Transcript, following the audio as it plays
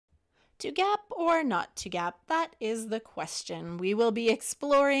To gap or not to gap? That is the question we will be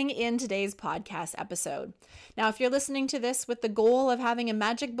exploring in today's podcast episode. Now, if you're listening to this with the goal of having a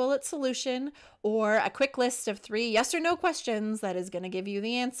magic bullet solution or a quick list of 3 yes or no questions that is going to give you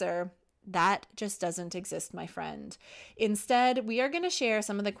the answer, that just doesn't exist, my friend. Instead, we are going to share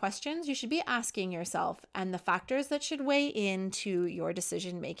some of the questions you should be asking yourself and the factors that should weigh into your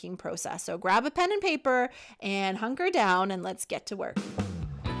decision-making process. So grab a pen and paper and hunker down and let's get to work.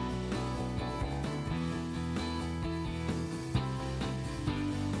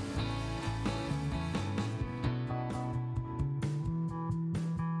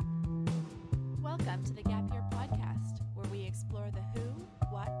 Welcome to the Gap Year Podcast, where we explore the who,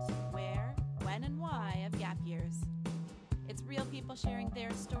 what, where, when, and why of gap years. It's real people sharing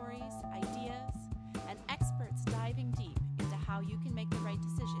their stories, ideas, and experts diving deep into how you can make the right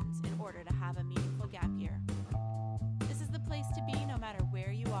decisions in order to have a meaningful gap year. This is the place to be no matter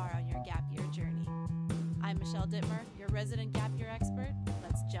where you are on your gap year journey. I'm Michelle Dittmer, your resident gap year expert.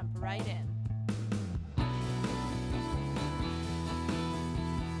 Let's jump right in.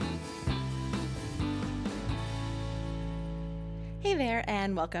 Hey there,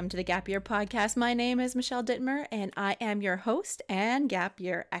 and welcome to the Gap Year Podcast. My name is Michelle Dittmer, and I am your host and Gap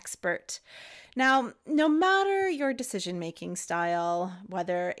Year expert. Now, no matter your decision-making style,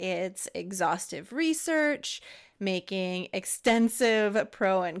 whether it's exhaustive research, making extensive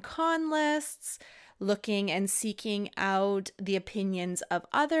pro and con lists, looking and seeking out the opinions of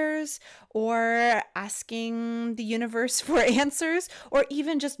others, or asking the universe for answers, or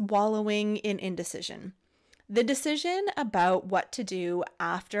even just wallowing in indecision, the decision about what to do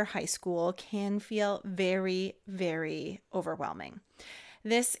after high school can feel very, very overwhelming.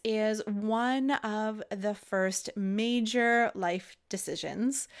 This is one of the first major life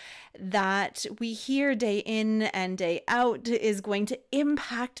decisions that we hear day in and day out is going to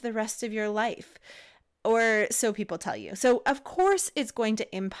impact the rest of your life. Or so people tell you. So of course it's going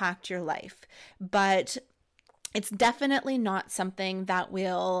to impact your life, but it's definitely not something that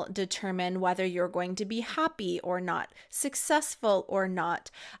will determine whether you're going to be happy or not, successful or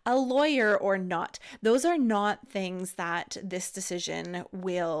not, a lawyer or not. Those are not things that this decision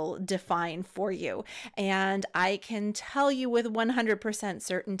will define for you. And I can tell you with 100%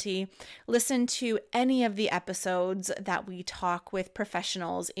 certainty, listen to any of the episodes that we talk with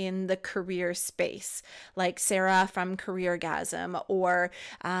professionals in the career space, like Sarah from Careergasm, or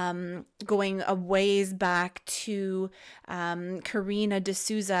going a ways back to Karina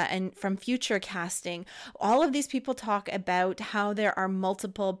D'Souza and from Future Casting. All of these people talk about how there are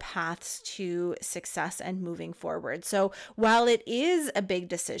multiple paths to success and moving forward. So while it is a big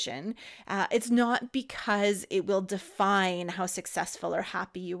decision, it's not because it will define how successful or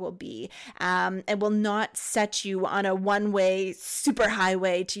happy you will be. It will not set you on a one-way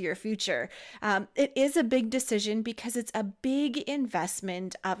superhighway to your future. It is a big decision because it's a big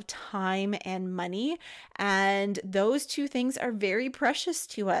investment of time and money, and those two things are very precious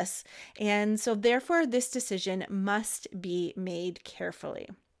to us. And so therefore, this decision must be made carefully.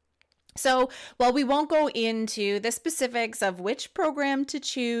 So while we won't go into the specifics of which program to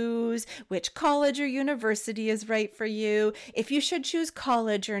choose, which college or university is right for you, if you should choose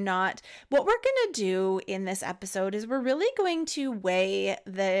college or not, what we're going to do in this episode is we're really going to weigh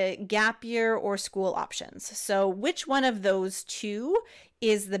the gap year or school options. So which one of those two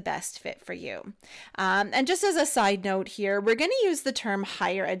is the best fit for you. And just as a side note here, we're going to use the term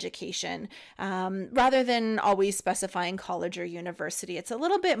higher education rather than always specifying college or university. It's a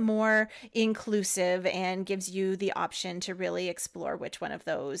little bit more inclusive and gives you the option to really explore which one of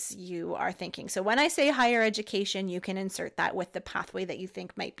those you are thinking. So when I say higher education, you can insert that with the pathway that you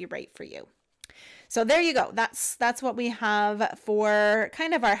think might be right for you. So there you go. That's what we have for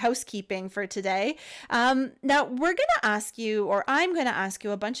kind of our housekeeping for today. Now we're going to ask you, or I'm going to ask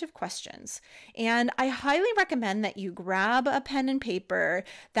you a bunch of questions, and I highly recommend that you grab a pen and paper,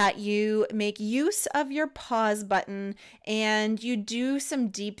 that you make use of your pause button, and you do some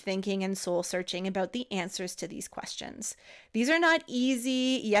deep thinking and soul searching about the answers to these questions. These are not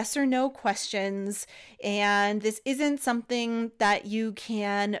easy yes or no questions, and this isn't something that you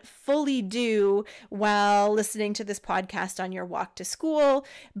can fully do while listening to this podcast on your walk to school,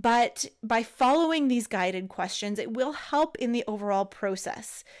 but by following these guided questions, it will help in the overall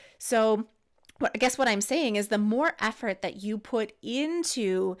process. So I guess what I'm saying is the more effort that you put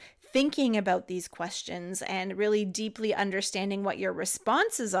into thinking about these questions and really deeply understanding what your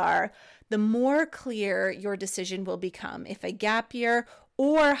responses are, the more clear your decision will become if a gap year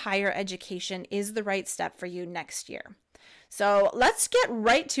or higher education is the right step for you next year. So let's get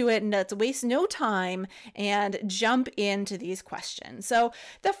right to it and let's waste no time and jump into these questions. So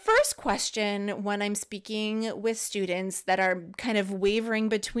the first question when I'm speaking with students that are kind of wavering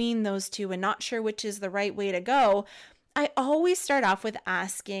between those two and not sure which is the right way to go, I always start off with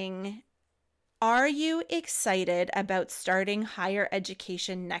asking, are you excited about starting higher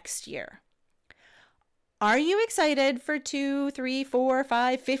education next year? Are you excited for 2, 3, 4,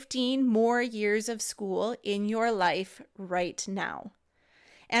 5, 15 more years of school in your life right now?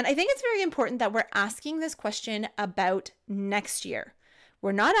 And I think it's very important that we're asking this question about next year.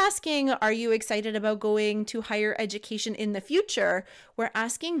 We're not asking, are you excited about going to higher education in the future? We're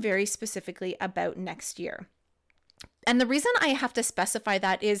asking very specifically about next year. And the reason I have to specify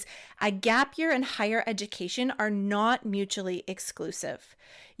that is a gap year and higher education are not mutually exclusive.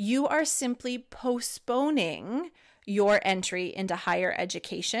 You are simply postponing your entry into higher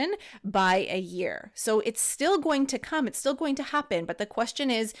education by a year. So it's still going to come, it's still going to happen. But the question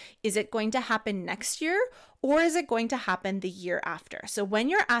is it going to happen next year or is it going to happen the year after? So when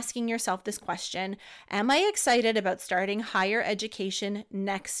you're asking yourself this question, am I excited about starting higher education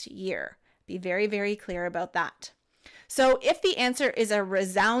next year? Be very, very clear about that. So if the answer is a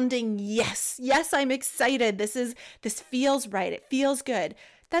resounding yes, I'm excited, this feels right, it feels good,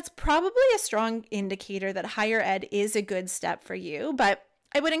 that's probably a strong indicator that higher ed is a good step for you, but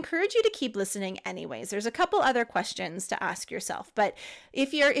I would encourage you to keep listening anyways. There's a couple other questions to ask yourself, but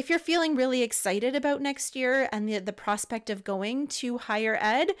if you're feeling really excited about next year and the prospect of going to higher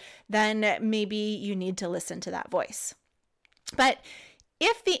ed, then maybe you need to listen to that voice. But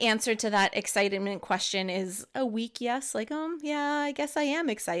if the answer to that excitement question is a weak yes, like, yeah, I guess I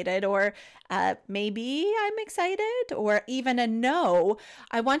am excited, or maybe I'm excited, or even a no,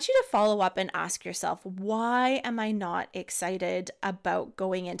 I want you to follow up and ask yourself, why am I not excited about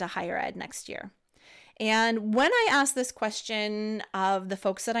going into higher ed next year? And when I ask this question of the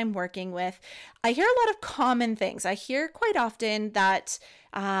folks that I'm working with, I hear a lot of common things. I hear quite often that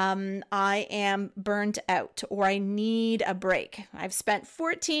I am burnt out or I need a break. I've spent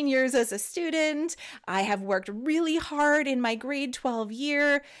 14 years as a student. I have worked really hard in my grade 12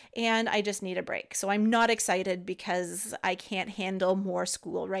 year and I just need a break. So I'm not excited because I can't handle more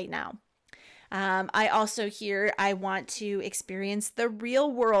school right now. I also hear I want to experience the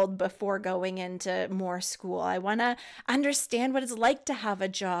real world before going into more school. I want to understand what it's like to have a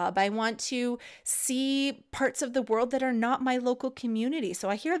job. I want to see parts of the world that are not my local community. So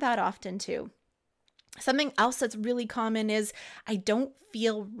I hear that often too. Something else that's really common is I don't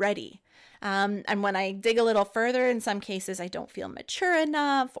feel ready. And when I dig a little further, in some cases, I don't feel mature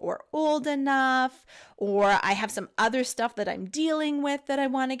enough or old enough, or I have some other stuff that I'm dealing with that I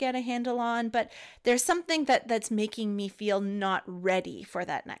want to get a handle on, but there's something that's making me feel not ready for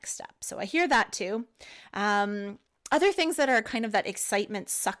that next step. So I hear that too. Other things that are kind of that excitement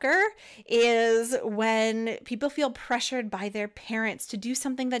sucker is when people feel pressured by their parents to do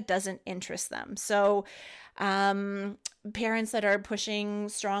something that doesn't interest them. So parents that are pushing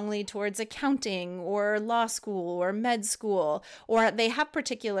strongly towards accounting or law school or med school, or they have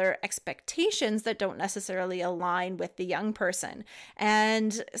particular expectations that don't necessarily align with the young person.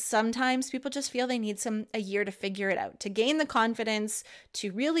 And sometimes people just feel they need a year to figure it out, to gain the confidence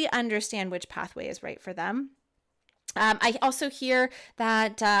to really understand which pathway is right for them. I also hear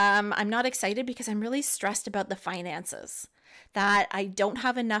that I'm not excited because I'm really stressed about the finances, that I don't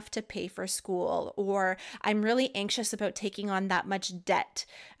have enough to pay for school, or I'm really anxious about taking on that much debt.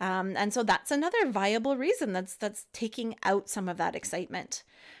 And so that's another viable reason that's taking out some of that excitement.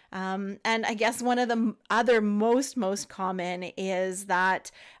 And I guess one of the other most common is that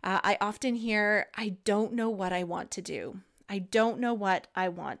I often hear, I don't know what I want to do. I don't know what I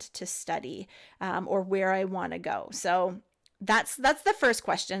want to study or where I want to go. So that's the first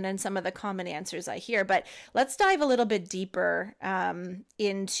question and some of the common answers I hear. But let's dive a little bit deeper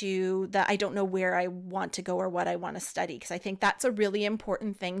into the I don't know where I want to go or what I want to study, because I think that's a really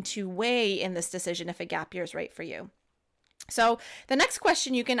important thing to weigh in this decision if a gap year is right for you. So the next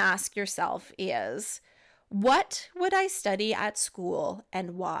question you can ask yourself is, what would I study at school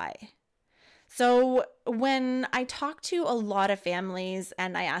and why? So when I talk to a lot of families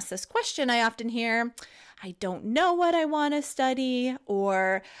and I ask this question, I often hear, I don't know what I want to study,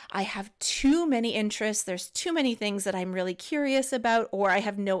 or I have too many interests. There's too many things that I'm really curious about, or I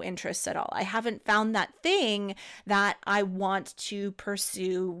have no interests at all. I haven't found that thing that I want to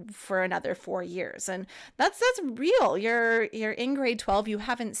pursue for another 4 years. And that's real. You're in grade 12. You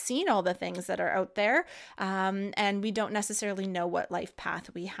haven't seen all the things that are out there. And we don't necessarily know what life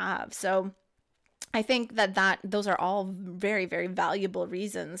path we have. So I think that those are all very, very valuable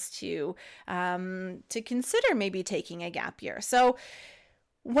reasons to consider maybe taking a gap year. So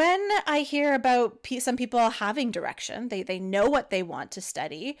when I hear about some people having direction, they know what they want to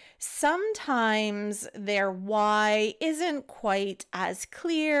study, sometimes their why isn't quite as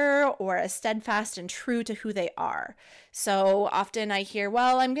clear or as steadfast and true to who they are. So often I hear,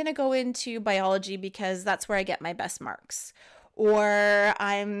 well, I'm going to go into biology because that's where I get my best marks. Or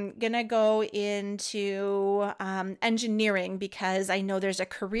I'm going to go into engineering because I know there's a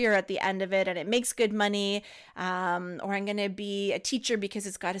career at the end of it and it makes good money. Or I'm going to be a teacher because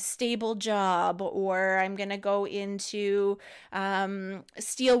it's got a stable job. Or I'm going to go into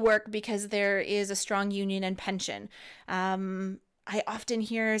steel work because there is a strong union and pension. I often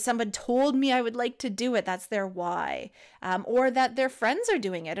hear someone told me I would like to do it. That's their why. Or that their friends are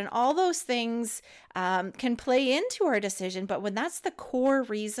doing it. And all those things can play into our decision. But when that's the core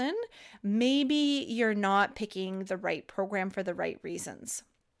reason, maybe you're not picking the right program for the right reasons.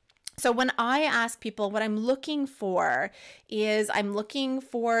 So when I ask people what I'm looking for is I'm looking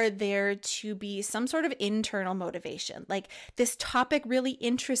for there to be some sort of internal motivation. Like this topic really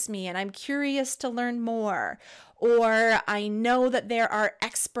interests me and I'm curious to learn more. Or I know that there are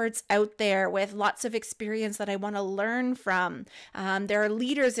experts out there with lots of experience that I want to learn from. There are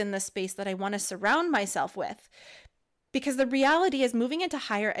leaders in the space that I want to surround myself with. Because the reality is moving into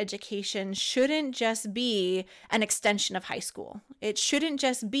higher education shouldn't just be an extension of high school. It shouldn't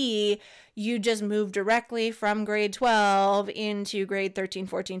just be you just move directly from grade 12 into grade 13,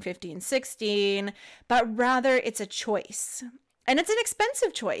 14, 15, 16, but rather it's a choice. And it's an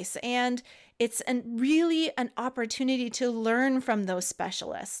expensive choice. And it's really an opportunity to learn from those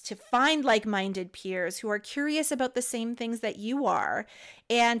specialists, to find like-minded peers who are curious about the same things that you are,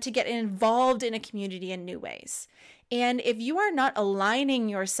 and to get involved in a community in new ways. And if you are not aligning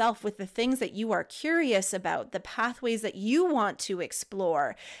yourself with the things that you are curious about, the pathways that you want to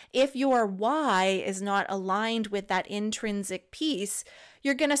explore, if your why is not aligned with that intrinsic piece,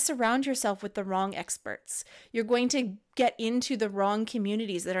 you're going to surround yourself with the wrong experts. You're going to get into the wrong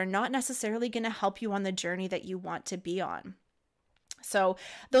communities that are not necessarily going to help you on the journey that you want to be on. So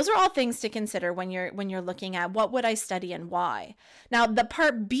those are all things to consider when you're looking at what would I study and why. Now, the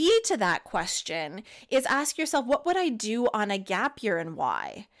part B to that question is ask yourself, what would I do on a gap year and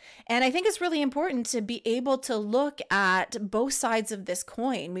why? And I think it's really important to be able to look at both sides of this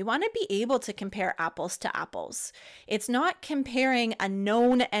coin. We want to be able to compare apples to apples. It's not comparing a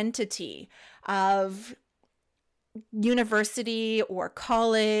known entity of university or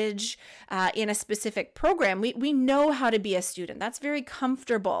college in a specific program. We know how to be a student. That's very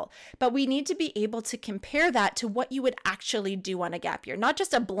comfortable, but we need to be able to compare that to what you would actually do on a gap year, not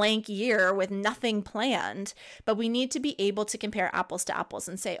just a blank year with nothing planned, but we need to be able to compare apples to apples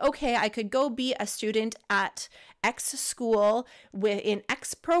and say, okay, I could go be a student at X school in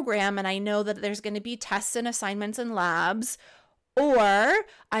X program, and I know that there's going to be tests and assignments and labs. Or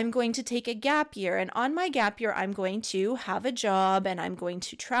I'm going to take a gap year, and on my gap year, I'm going to have a job and I'm going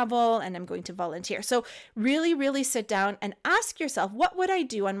to travel and I'm going to volunteer. So really, really sit down and ask yourself, what would I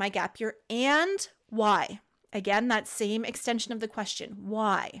do on my gap year and why? Again, that same extension of the question,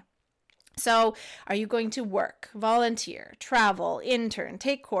 why? So are you going to work, volunteer, travel, intern,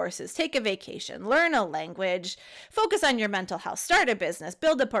 take courses, take a vacation, learn a language, focus on your mental health, start a business,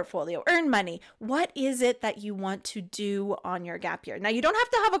 build a portfolio, earn money? What is it that you want to do on your gap year? Now, you don't have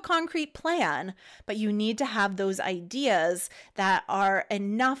to have a concrete plan, but you need to have those ideas that are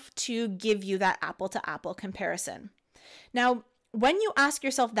enough to give you that apple to apple comparison. Now, when you ask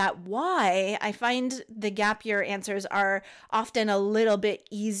yourself that why, I find the gap year answers are often a little bit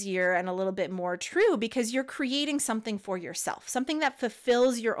easier and a little bit more true because you're creating something for yourself, something that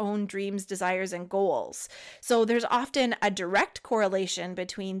fulfills your own dreams, desires, and goals. So there's often a direct correlation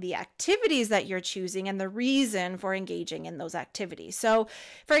between the activities that you're choosing and the reason for engaging in those activities. So,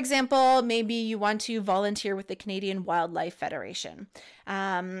 for example, maybe you want to volunteer with the Canadian Wildlife Federation.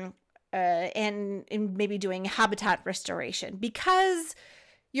 And maybe doing habitat restoration because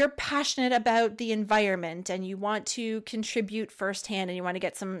you're passionate about the environment and you want to contribute firsthand and you want to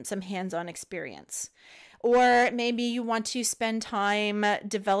get some hands-on experience. Or maybe you want to spend time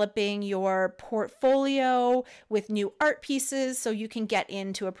developing your portfolio with new art pieces so you can get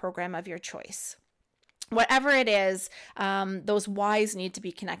into a program of your choice. Whatever it is, those whys need to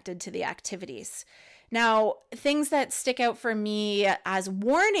be connected to the activities. Now, things that stick out for me as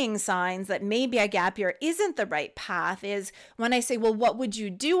warning signs that maybe a gap year isn't the right path is when I say, well, what would you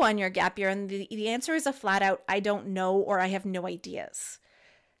do on your gap year? And the answer is a flat out, I don't know, or I have no ideas.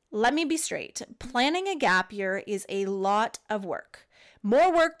 Let me be straight. Planning a gap year is a lot of work.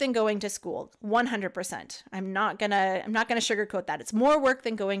 More work than going to school, 100%. I'm not gonna sugarcoat that. It's more work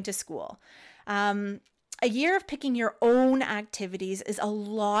than going to school. A year of picking your own activities is a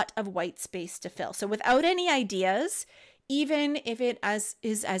lot of white space to fill. So without any ideas, even if it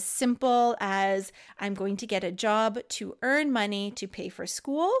is as simple as I'm going to get a job to earn money to pay for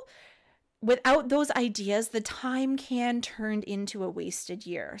school, without those ideas, the time can turn into a wasted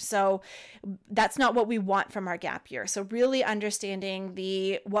year. So that's not what we want from our gap year. So really understanding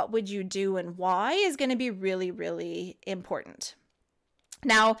the what would you do and why is going to be really, really important.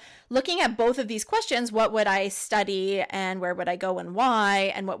 Now, looking at both of these questions, what would I study and where would I go and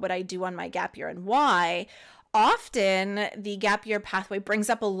why, and what would I do on my gap year and why, often the gap year pathway brings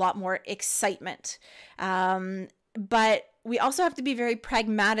up a lot more excitement. But we also have to be very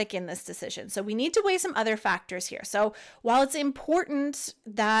pragmatic in this decision. So we need to weigh some other factors here. So while it's important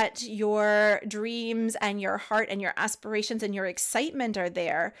that your dreams and your heart and your aspirations and your excitement are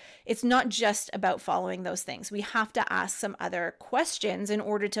there, it's not just about following those things. We have to ask some other questions in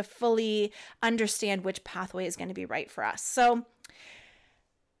order to fully understand which pathway is going to be right for us. So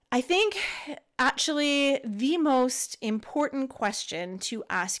I think actually the most important question to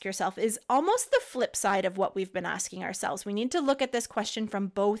ask yourself is almost the flip side of what we've been asking ourselves. We need to look at this question from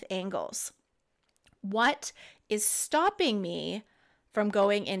both angles. What is stopping me from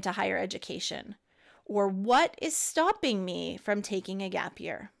going into higher education? Or what is stopping me from taking a gap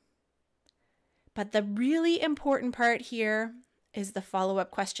year? But the really important part here is the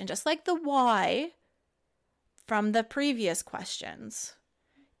follow-up question, just like the why from the previous questions.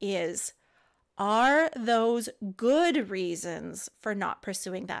 Are those good reasons for not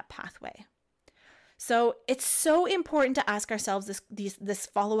pursuing that pathway? So it's so important to ask ourselves this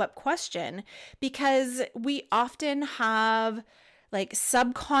follow-up question, because we often have like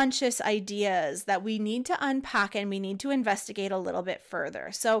subconscious ideas that we need to unpack and we need to investigate a little bit further.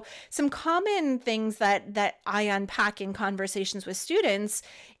 So some common things that I unpack in conversations with students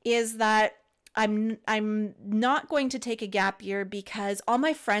is that I'm not going to take a gap year because all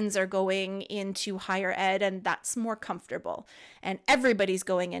my friends are going into higher ed and that's more comfortable, and everybody's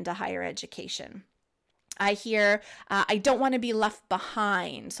going into higher education. I hear, I don't want to be left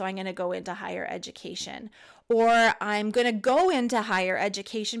behind, so I'm going to go into higher education. Or I'm going to go into higher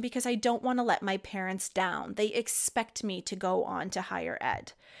education because I don't want to let my parents down. They expect me to go on to higher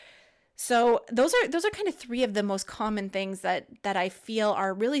ed. So those are kind of three of the most common things that I feel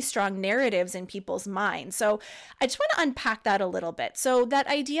are really strong narratives in people's minds. So I just want to unpack that a little bit. So that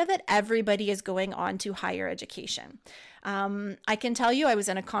idea that everybody is going on to higher education. I can tell you I was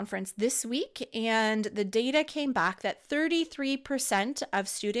in a conference this week and the data came back that 33% of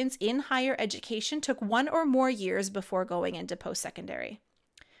students in higher education took 1 or more years before going into post-secondary.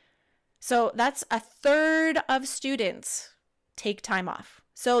 So that's a third of students take time off.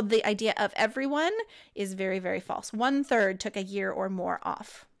 So the idea of everyone is very, very false. 1/3 took a year or more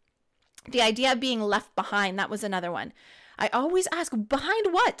off. The idea of being left behind, that was another one. I always ask, behind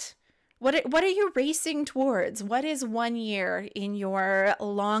what? What are you racing towards? What is 1 year in your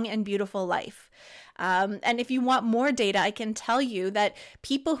long and beautiful life? And if you want more data, I can tell you that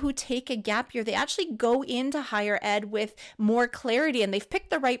people who take a gap year, they actually go into higher ed with more clarity, and they've picked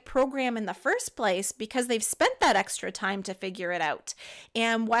the right program in the first place because they've spent that extra time to figure it out.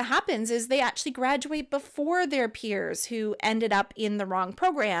 And what happens is they actually graduate before their peers who ended up in the wrong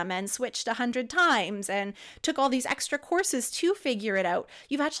program and switched 100 times and took all these extra courses to figure it out.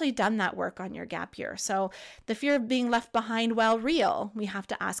 You've actually done that work on your gap year. So the fear of being left behind, while real, we have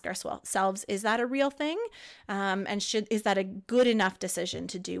to ask ourselves, is that a real thing? And is that a good enough decision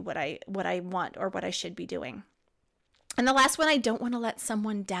to do what I want or what I should be doing? And the last one, I don't want to let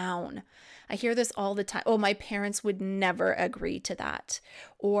someone down. I hear this all the time. Oh, my parents would never agree to that.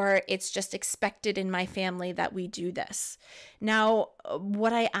 Or it's just expected in my family that we do this. Now,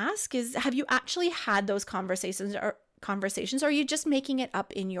 what I ask is, have you actually had those conversations, or are you just making it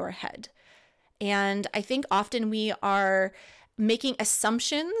up in your head? And I think often we are making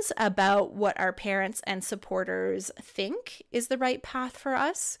assumptions about what our parents and supporters think is the right path for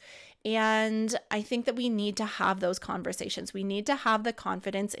us. And I think that we need to have those conversations. We need to have the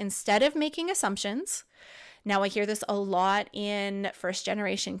confidence instead of making assumptions. Now, I hear this a lot in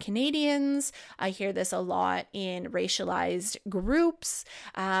first-generation Canadians. I hear this a lot in racialized groups.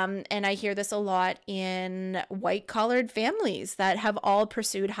 And I hear this a lot in white-collared families that have all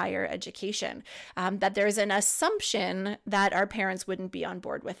pursued higher education, that there's an assumption that our parents wouldn't be on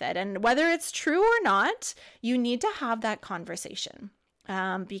board with it. And whether it's true or not, you need to have that conversation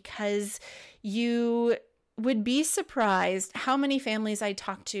because would be surprised how many families I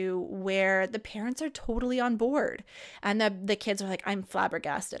talk to where the parents are totally on board and the kids are like, I'm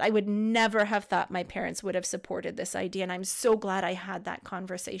flabbergasted. I would never have thought my parents would have supported this idea. And I'm so glad I had that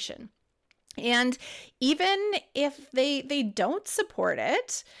conversation. And even if they don't support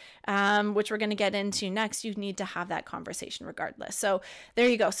it, which we're going to get into next, you need to have that conversation regardless. So there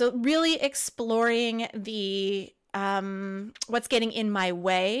you go. So really exploring the what's getting in my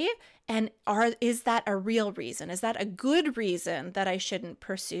way, and is that a real reason? Is that a good reason that I shouldn't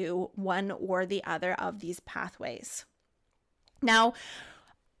pursue one or the other of these pathways? Now,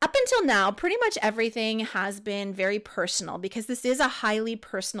 up until now, pretty much everything has been very personal because this is a highly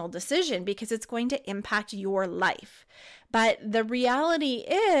personal decision because it's going to impact your life. But the reality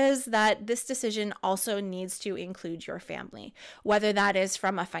is that this decision also needs to include your family, whether that is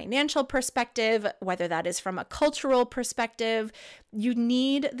from a financial perspective, whether that is from a cultural perspective. You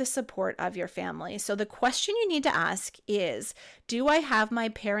need the support of your family. So the question you need to ask is, do I have my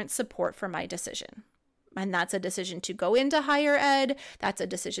parents' support for my decision? And that's a decision to go into higher ed. That's a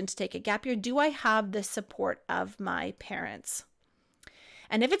decision to take a gap year. Do I have the support of my parents?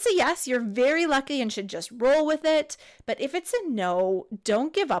 And if it's a yes, you're very lucky and should just roll with it. But if it's a no,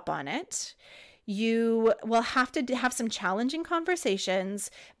 don't give up on it. You will have to have some challenging conversations,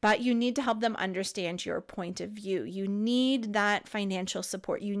 but you need to help them understand your point of view. You need that financial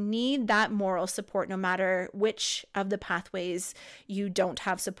support. You need that moral support, no matter which of the pathways you don't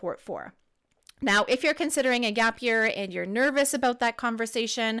have support for. Now, if you're considering a gap year and you're nervous about that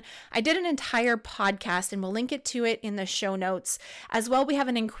conversation, I did an entire podcast and we'll link it to it in the show notes. As well, we have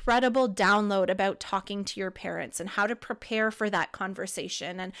an incredible download about talking to your parents and how to prepare for that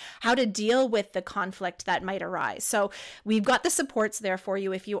conversation and how to deal with the conflict that might arise. So we've got the supports there for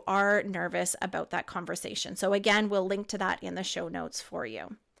you if you are nervous about that conversation. So again, we'll link to that in the show notes for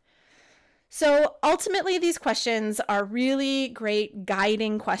you. So ultimately, these questions are really great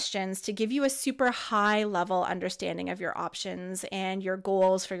guiding questions to give you a super high level understanding of your options and your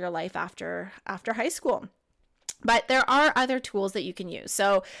goals for your life after high school. But there are other tools that you can use.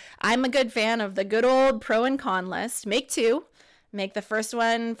 So I'm a good fan of the good old pro and con list. Make two. Make the first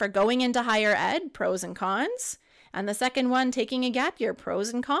one for going into higher ed, pros and cons. And the second one, taking a gap year, pros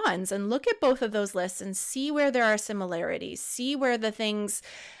and cons. And look at both of those lists and see where there are similarities. See where the things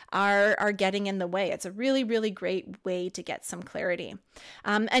are getting in the way. It's a really, really great way to get some clarity.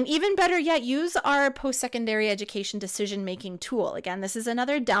 And even better yet, use our post-secondary education decision-making tool. Again, this is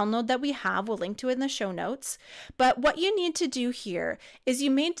another download that we have. We'll link to it in the show notes. But what you need to do here is you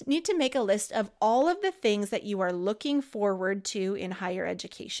need to make a list of all of the things that you are looking forward to in higher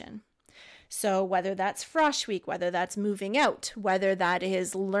education. So whether that's Frosh Week, whether that's moving out, whether that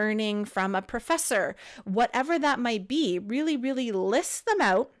is learning from a professor, whatever that might be, really, really list them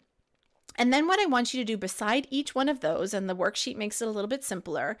out. And then what I want you to do beside each one of those, and the worksheet makes it a little bit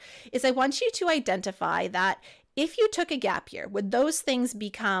simpler, is I want you to identify that if you took a gap year, would those things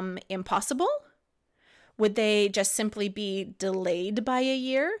become impossible? Would they just simply be delayed by a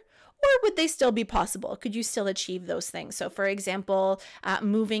year? Or would they still be possible? Could you still achieve those things? So for example,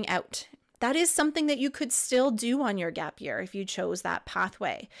 moving out. That is something that you could still do on your gap year if you chose that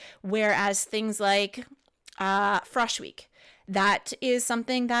pathway. Whereas things like Frosh Week, that is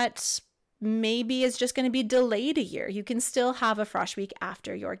something that maybe is just going to be delayed a year. You can still have a Frosh Week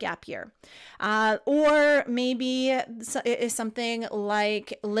after your gap year. Or maybe it is something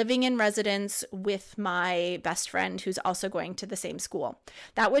like living in residence with my best friend who's also going to the same school.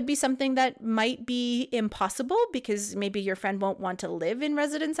 That would be something that might be impossible because maybe your friend won't want to live in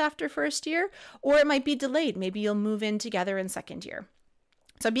residence after first year, or it might be delayed. Maybe you'll move in together in second year.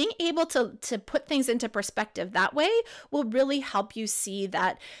 So being able to put things into perspective that way will really help you see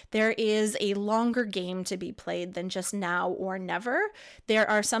that there is a longer game to be played than just now or never. There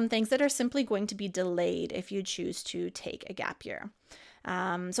are some things that are simply going to be delayed if you choose to take a gap year.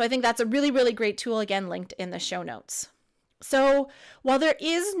 So I think that's a really, really great tool, again, linked in the show notes. So while there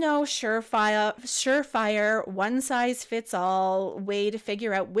is no surefire one-size-fits-all way to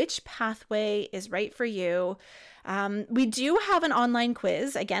figure out which pathway is right for you, we do have an online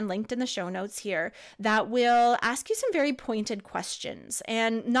quiz, again, linked in the show notes here, that will ask you some very pointed questions.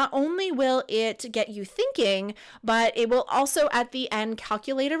 And not only will it get you thinking, but it will also at the end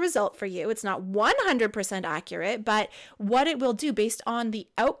calculate a result for you. It's not 100% accurate, but what it will do based on the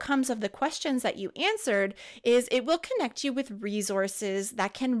outcomes of the questions that you answered is it will connect you with resources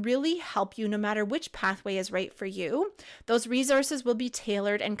that can really help you no matter which pathway is right for you. Those resources will be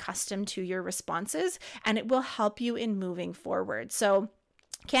tailored and custom to your responses, and it will help you in moving forward. So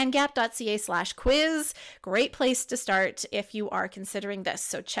cangap.ca/quiz, great place to start if you are considering this.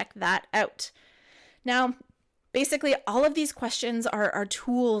 So check that out. Now, Basically, all of these questions are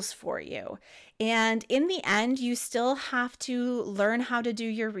tools for you. And in the end, you still have to learn how to do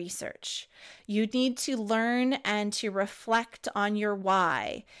your research. You need to learn and to reflect on your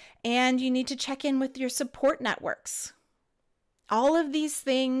why. And you need to check in with your support networks. All of these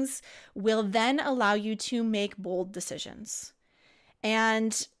things will then allow you to make bold decisions.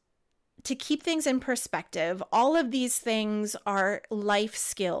 And to keep things in perspective, all of these things are life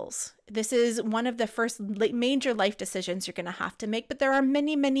skills. This is one of the first major life decisions you're going to have to make, but there are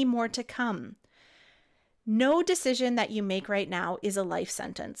many, many more to come. No decision that you make right now is a life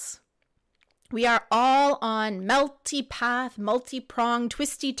sentence. We are all on multi-path, multi-pronged,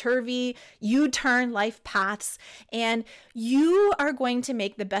 twisty-turvy, U-turn life paths, and you are going to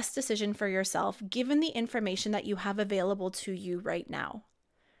make the best decision for yourself given the information that you have available to you right now.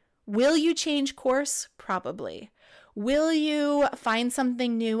 Will you change course? Probably. Will you find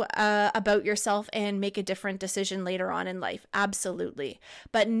something new about yourself and make a different decision later on in life? Absolutely.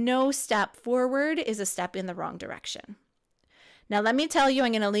 But no step forward is a step in the wrong direction. Now, let me tell you,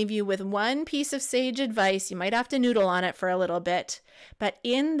 I'm going to leave you with one piece of sage advice. You might have to noodle on it for a little bit. But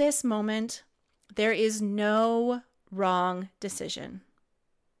in this moment, there is no wrong decision.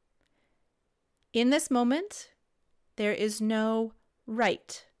 In this moment, there is no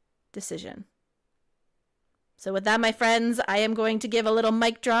right decision. So with that, my friends, I am going to give a little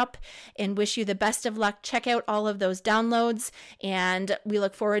mic drop and wish you the best of luck. Check out all of those downloads, and we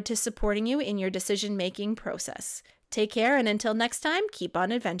look forward to supporting you in your decision-making process. Take care, and until next time, keep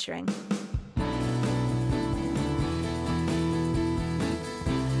on adventuring.